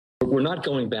we're not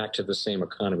going back to the same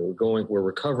economy. We're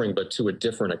recovering, but to a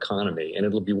different economy. And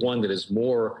it'll be one that is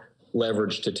more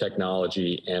leveraged to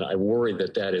technology. And I worry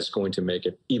that that is going to make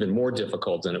it even more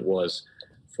difficult than it was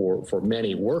for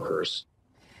many workers.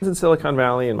 In Silicon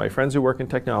Valley, and my friends who work in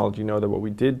technology know that what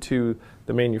we did to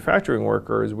the manufacturing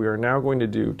workers, we are now going to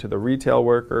do to the retail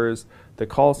workers, the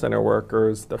call center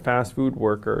workers, the fast food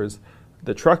workers,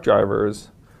 the truck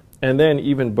drivers, and then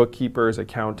even bookkeepers,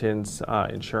 accountants,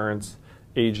 insurance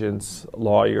agents,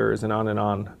 lawyers, and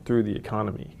on through the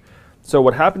economy. So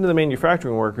what happened to the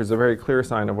manufacturing workers is a very clear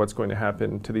sign of what's going to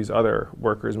happen to these other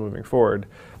workers moving forward.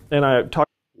 And I talked.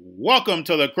 Welcome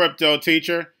to the Crypto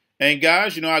Teacher. And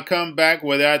guys, you know, I come back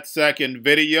with that second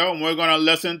video, and we're going to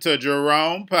listen to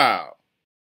Jerome Powell.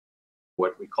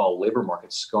 What we call labor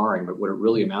market scarring, but what it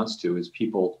really amounts to is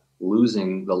people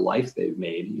losing the life they've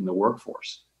made in the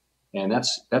workforce. And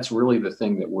that's really the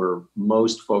thing that we're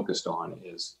most focused on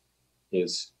is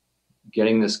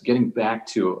getting back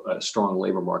to a strong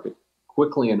labor market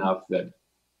quickly enough that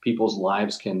people's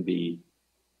lives can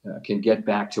get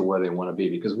back to where they want to be.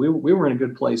 Because we were in a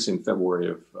good place in February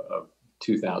of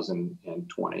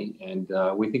 2020,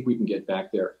 and we think we can get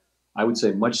back there, I would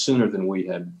say, much sooner than we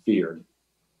had feared.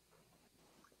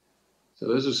 So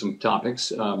those are some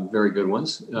topics, very good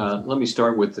ones. Let me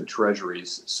start with the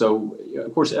treasuries. So,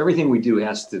 of course, everything we do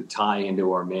has to tie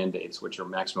into our mandates, which are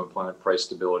maximum employment, price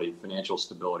stability, financial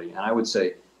stability. And I would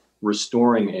say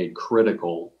restoring a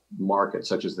critical market,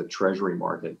 such as the treasury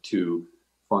market, to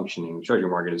functioning. The treasury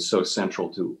market is so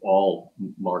central to all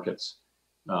markets.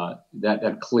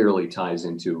 That clearly ties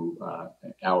into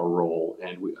our role.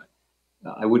 And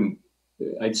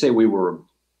I'd say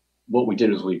what we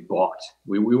did is we bought.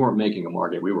 We weren't making a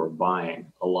market. We were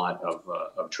buying a lot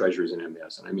of treasuries and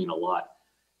MBS, and I mean a lot.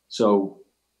 So,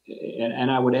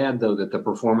 and I would add, though, that the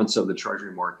performance of the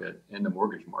treasury market and the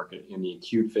mortgage market in the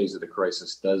acute phase of the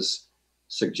crisis does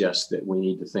suggest that we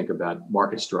need to think about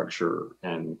market structure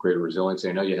and greater resiliency.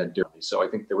 I know you had differently. So I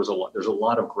think there's a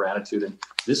lot of gratitude, and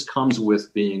this comes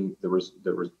with being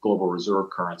the global reserve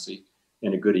currency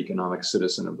and a good economic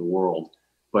citizen of the world.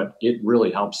 But it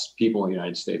really helps people in the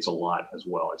United States a lot as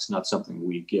well. It's not something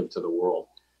we give to the world.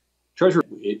 Treasury,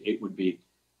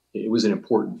 it was an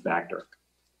important factor.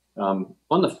 On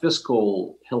the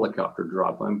fiscal helicopter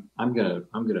drop, I'm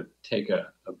gonna take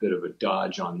a bit of a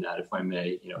dodge on that, if I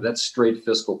may. You know, that's straight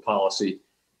fiscal policy.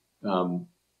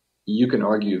 You can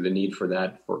argue the need for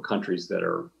that for countries that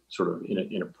are sort of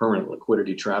in a permanent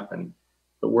liquidity trap,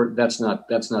 but that's not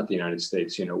the United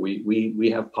States. You know, we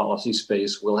have policy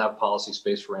space. We'll have policy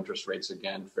space for interest rates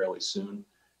again fairly soon.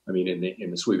 I mean,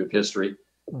 in the sweep of history,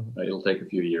 it'll take a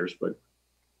few years, but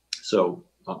so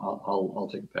I'll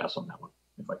take a pass on that one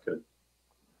if I could.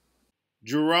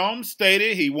 Jerome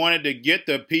stated he wanted to get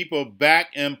the people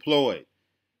back employed.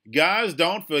 Guys,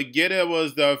 don't forget it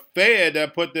was the Fed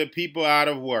that put the people out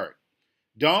of work.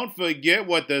 Don't forget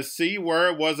what the C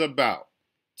word was about.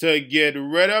 To get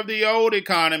rid of the old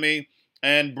economy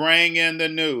and bring in the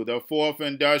new, the fourth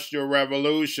industrial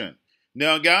revolution.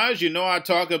 Now, guys, you know I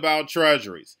talk about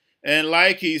treasuries. And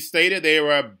like he stated, they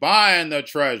were buying the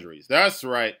treasuries. That's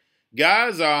right.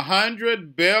 Guys,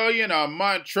 $100 billion a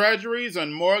month treasuries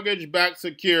and mortgage-backed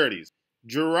securities.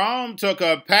 Jerome took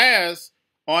a pass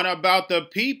on about the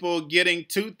people getting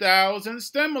 2,000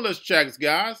 stimulus checks,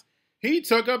 guys. He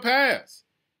took a pass.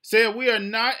 Said we are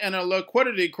not in a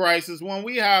liquidity crisis when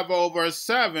we have over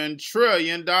 $7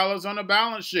 trillion on the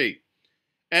balance sheet.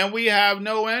 And we have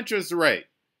no interest rate.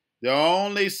 The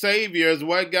only savior is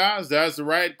what, guys? That's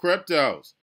right,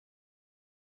 cryptos.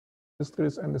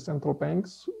 Industries and the central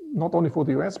banks, not only for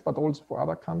the US, but also for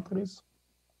other countries?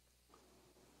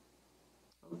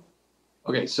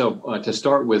 Okay, so to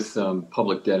start with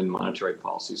public debt and monetary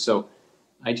policy. So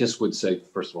I just would say,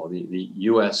 first of all, the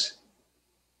US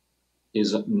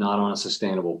is not on a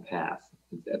sustainable path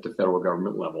at the federal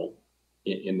government level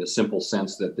in the simple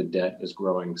sense that the debt is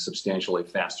growing substantially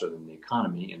faster than the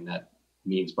economy, and that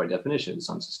means by definition it's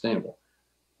unsustainable.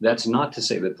 That's not to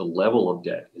say that the level of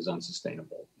debt is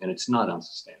unsustainable, and it's not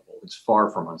unsustainable. It's far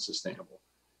from unsustainable.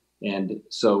 And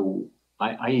so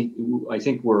I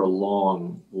think we're a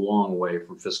long, long way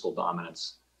from fiscal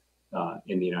dominance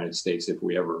in the United States if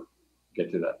we ever get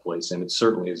to that place. And it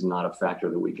certainly is not a factor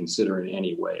that we consider in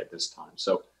any way at this time.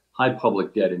 So high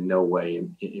public debt in no way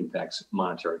impacts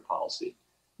monetary policy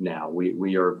now.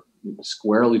 We are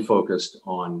squarely focused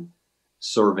on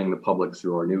serving the public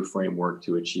through our new framework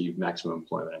to achieve maximum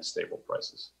employment and stable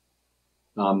prices.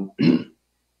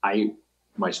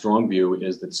 My strong view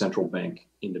is that central bank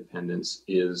independence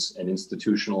is an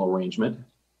institutional arrangement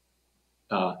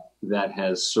that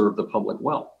has served the public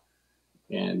well.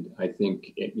 And I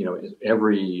think,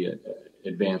 every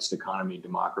advanced economy,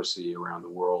 democracy around the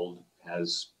world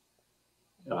has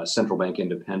central bank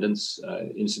independence.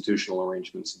 Institutional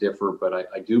arrangements differ, but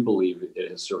I do believe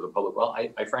it has served the public well.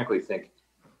 I frankly think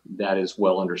that is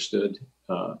well understood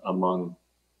among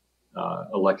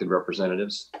elected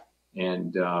representatives.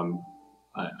 And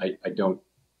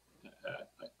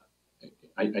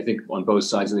I think on both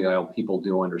sides of the aisle, people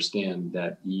do understand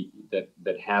that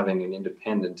that having an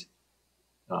independent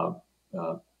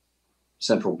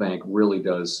central bank really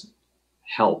does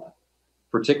help,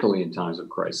 particularly in times of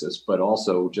crisis, but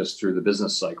also just through the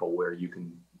business cycle where you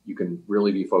can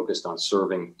really be focused on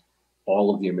serving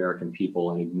all of the American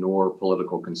people and ignore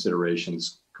political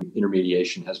considerations.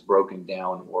 Intermediation has broken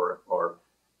down or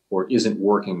isn't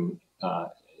working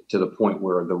to the point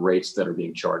where the rates that are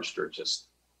being charged are just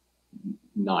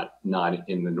not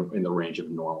in the range of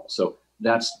normal. So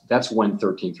that's when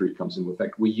 13.3 comes into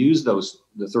effect. We use the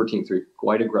 13.3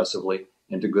 quite aggressively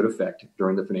and to good effect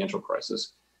during the financial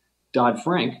crisis.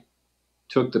 Dodd-Frank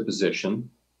took the position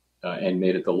and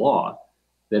made it the law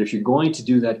that if you're going to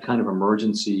do that kind of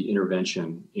emergency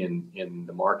intervention in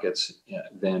the markets,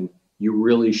 then you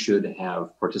really should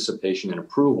have participation and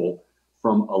approval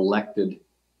from elected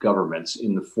governments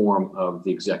in the form of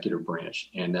the executive branch,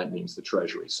 and that means the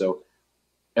Treasury. So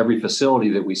every facility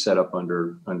that we set up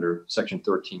under Section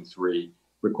 13.3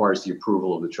 requires the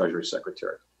approval of the Treasury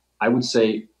Secretary. I would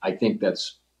say I think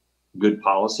that's good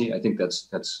policy. I think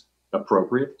that's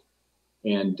appropriate,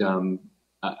 and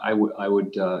I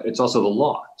would. It's also the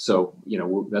law, so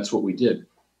that's what we did,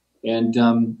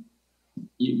 and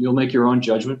you'll make your own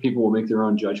judgment. People will make their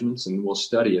own judgments, and we'll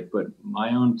study it. But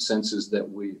my own sense is that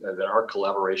that our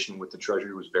collaboration with the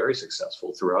Treasury was very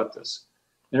successful throughout this,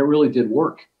 and it really did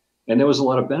work. And there was a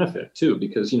lot of benefit too,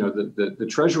 because the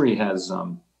Treasury has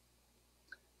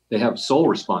they have sole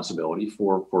responsibility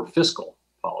for fiscal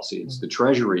policy. It's the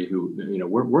Treasury who,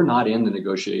 we're not in the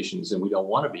negotiations, and we don't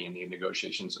want to be in the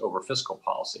negotiations over fiscal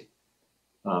policy.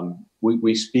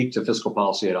 We speak to fiscal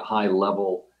policy at a high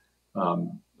level,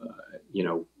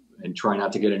 and try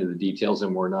not to get into the details,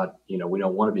 and we're not, we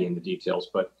don't want to be in the details,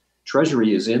 but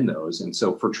Treasury is in those. And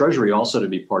so for Treasury also to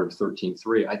be part of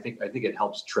 13.3, I think it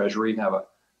helps Treasury have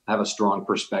a strong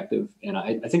perspective. And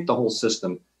I think the whole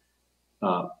system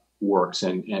works.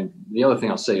 And the other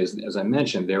thing I'll say is, as I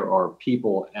mentioned, there are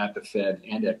people at the Fed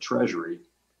and at Treasury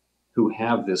who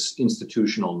have this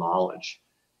institutional knowledge.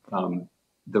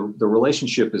 The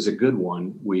relationship is a good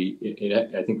one.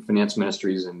 I think finance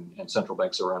ministries and central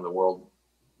banks around the world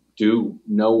do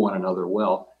know one another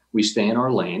well. We stay in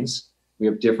our lanes. We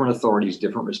have different authorities,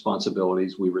 different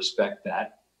responsibilities. We respect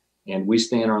that. And we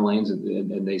stay in our lanes,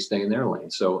 and they stay in their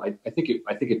lanes. So I think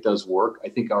it does work. I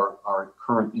think our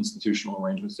current institutional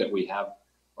arrangements that we have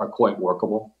are quite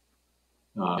workable.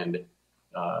 And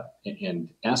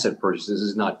asset purchases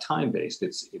is not time based;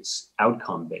 it's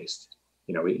outcome based.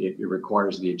 It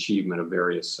requires the achievement of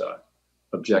various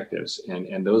objectives,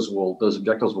 and those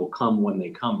objectives will come when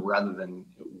they come, rather than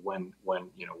when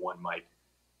one might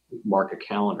mark a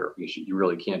calendar. You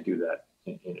really can't do that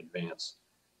in advance.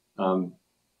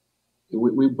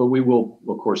 But we will,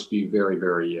 of course, be very,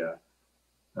 very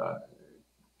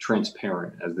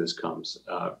transparent as this comes,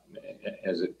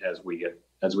 as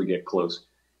we get close.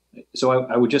 So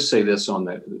I would just say this on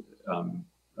the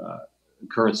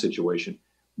current situation: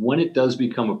 when it does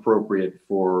become appropriate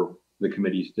for the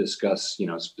committee to discuss,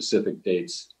 specific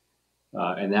dates,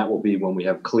 and that will be when we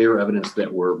have clear evidence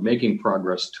that we're making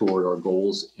progress toward our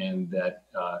goals, and that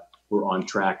we're on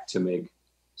track to make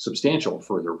substantial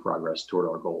further progress toward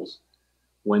our goals.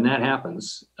 When that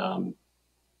happens, and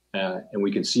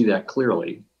we can see that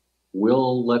clearly,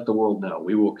 we'll let the world know.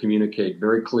 We will communicate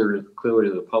very clearly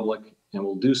to the public, and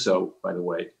we'll do so, by the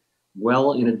way,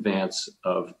 well in advance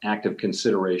of active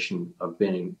consideration of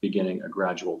beginning a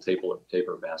gradual taper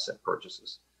of asset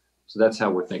purchases. So that's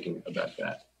how we're thinking about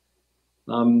that.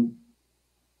 I'll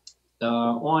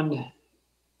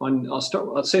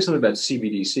say something about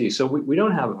CBDC. So we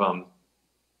don't have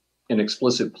an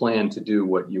explicit plan to do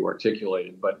what you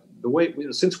articulated, but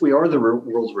since we are the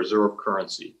world's reserve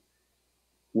currency,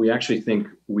 we actually think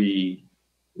we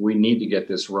need to get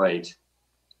this right,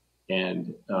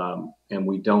 and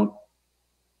we don't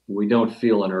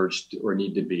feel an urge or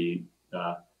need to be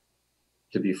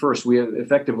first. We have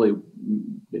effectively,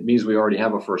 it means we already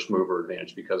have a first mover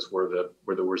advantage because we're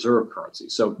the reserve currency.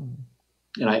 So,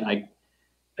 and I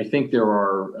think there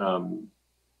are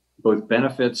both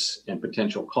benefits and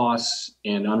potential costs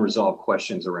and unresolved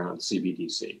questions around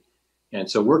CBDC. And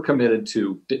so we're committed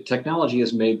to, technology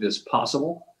has made this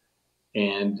possible.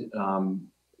 And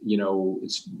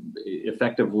it's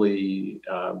effectively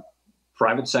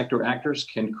private sector actors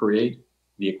can create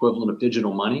the equivalent of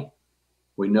digital money.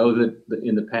 We know that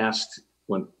in the past,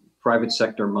 when private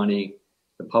sector money,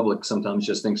 the public sometimes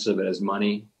just thinks of it as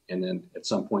money, and then at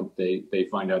some point they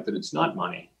find out that it's not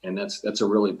money, and that's a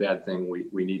really bad thing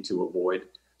we need to avoid.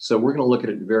 So we're going to look at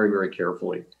it very, very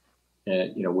carefully.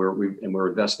 We're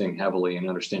investing heavily in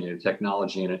understanding the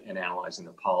technology and analyzing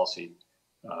the policy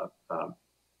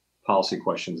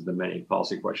questions, the many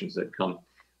policy questions that come.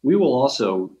 We will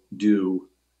also do,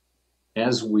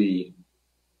 as we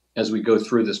go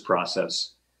through this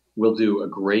process, we'll do a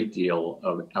great deal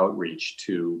of outreach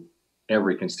to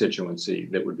every constituency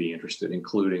that would be interested,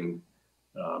 including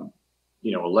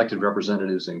elected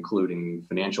representatives, including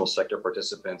financial sector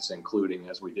participants, including,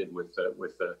 as we did with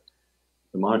the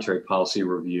monetary policy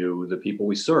review, the people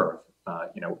we serve,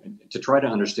 to try to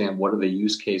understand what are the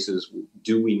use cases,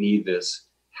 do we need this,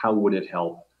 how would it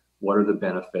help, what are the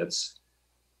benefits,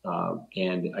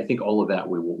 and I think all of that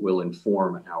will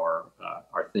inform our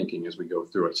thinking as we go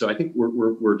through it. So I think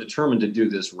we're determined to do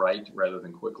this right rather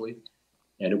than quickly,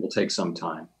 and it will take some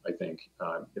time. I think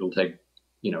it'll take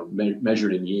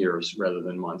measured in years rather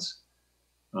than months.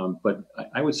 But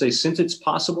I would say, since it's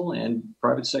possible and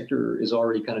private sector is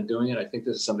already kind of doing it, I think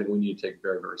this is something we need to take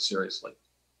very, very seriously.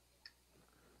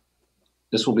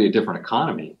 This will be a different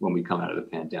economy when we come out of the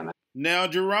pandemic. Now,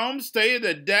 Jerome stated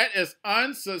that debt is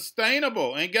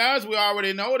unsustainable. And guys, we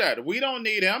already know that. We don't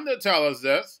need him to tell us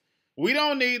this. We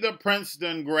don't need the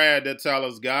Princeton grad to tell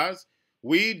us, guys.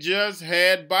 We just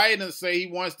had Biden say he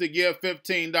wants to give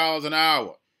 $15 an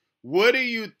hour. What do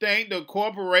you think the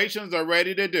corporations are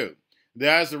ready to do?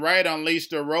 That's right, unleash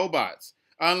the robots.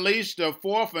 Unleash the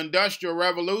fourth industrial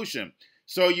revolution.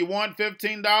 So you want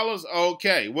 $15?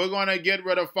 Okay, we're going to get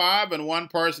rid of 5 and 1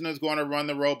 person is going to run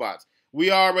the robots.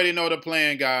 We already know the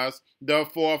plan, guys, the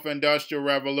fourth industrial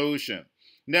revolution.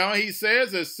 Now he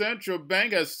says the central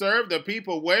bank has served the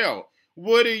people well.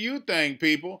 What do you think,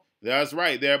 people? That's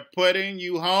right, they're putting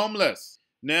you homeless.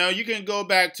 Now you can go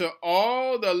back to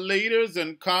all the leaders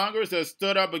in Congress that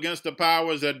stood up against the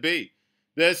powers that be.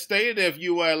 That stated if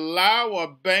you allow a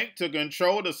bank to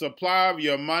control the supply of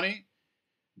your money,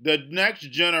 the next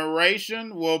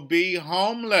generation will be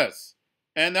homeless.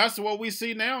 And that's what we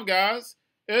see now, guys.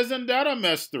 Isn't that a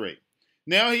mystery?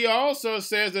 Now, he also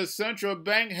says the central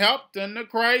bank helped in the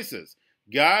crisis.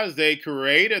 Guys, they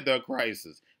created the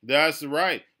crisis. That's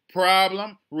right.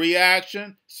 Problem,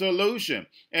 reaction, solution.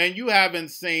 And you haven't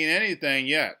seen anything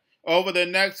yet. Over the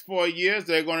next 4 years,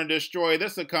 they're going to destroy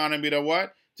this economy to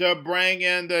what? To bring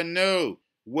in the new,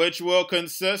 which will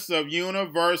consist of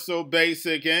universal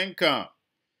basic income.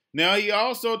 Now, he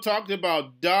also talked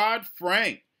about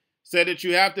Dodd-Frank, said that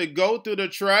you have to go through the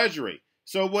Treasury.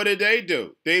 So what did they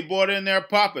do? They brought in their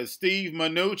puppet, Steve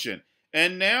Mnuchin.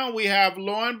 And now we have,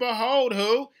 lo and behold,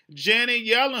 who? Janet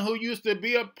Yellen, who used to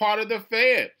be a part of the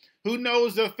Fed, who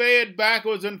knows the Fed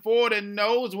backwards and forward and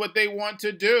knows what they want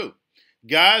to do.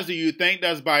 Guys, do you think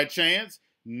that's by chance?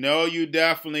 No, you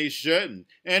definitely shouldn't.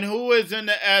 And who is in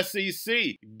the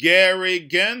SEC? Gary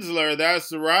Gensler,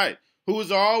 that's right.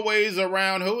 Who's always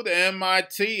around who? The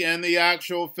MIT and the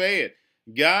actual Fed.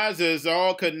 Guys, it's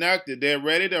all connected. They're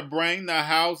ready to bring the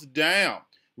house down.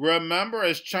 Remember,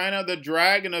 as China the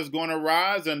dragon is going to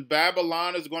rise and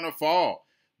Babylon is going to fall.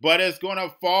 But it's going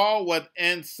to fall with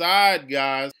inside,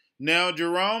 guys. Now,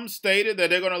 Jerome stated that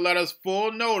they're going to let us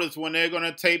full notice when they're going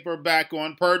to taper back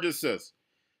on purchases.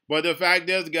 But the fact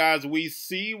is, guys, we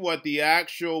see what the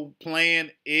actual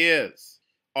plan is.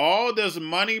 All this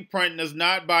money printing is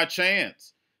not by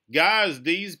chance. Guys,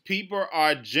 these people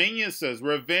are geniuses.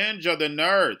 Revenge of the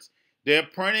nerds. They're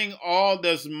printing all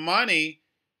this money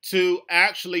to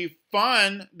actually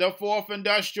fund the fourth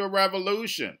industrial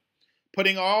revolution.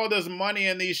 Putting all this money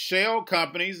in these shell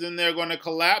companies, and they're going to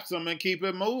collapse them and keep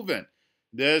it moving.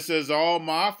 This is all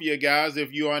mafia, guys,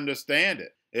 if you understand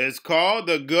it. It's called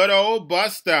the good old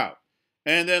bust out.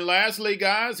 And then lastly,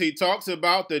 guys, he talks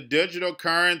about the digital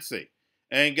currency.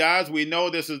 And guys, we know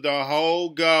this is the whole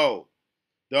goal.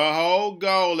 The whole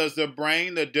goal is to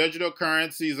bring the digital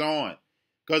currencies on.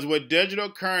 Because with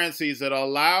digital currencies, it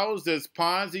allows this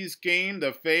Ponzi scheme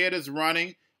the Fed is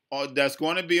running that's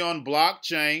going to be on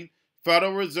blockchain,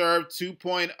 Federal Reserve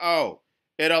 2.0.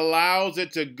 It allows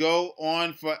it to go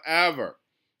on forever.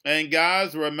 And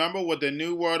guys, remember with the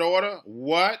New World Order,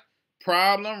 what?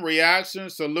 Problem, reaction,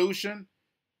 solution?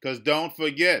 Because don't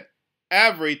forget,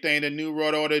 everything the New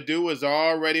World Order do is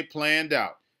already planned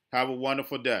out. Have a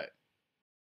wonderful day.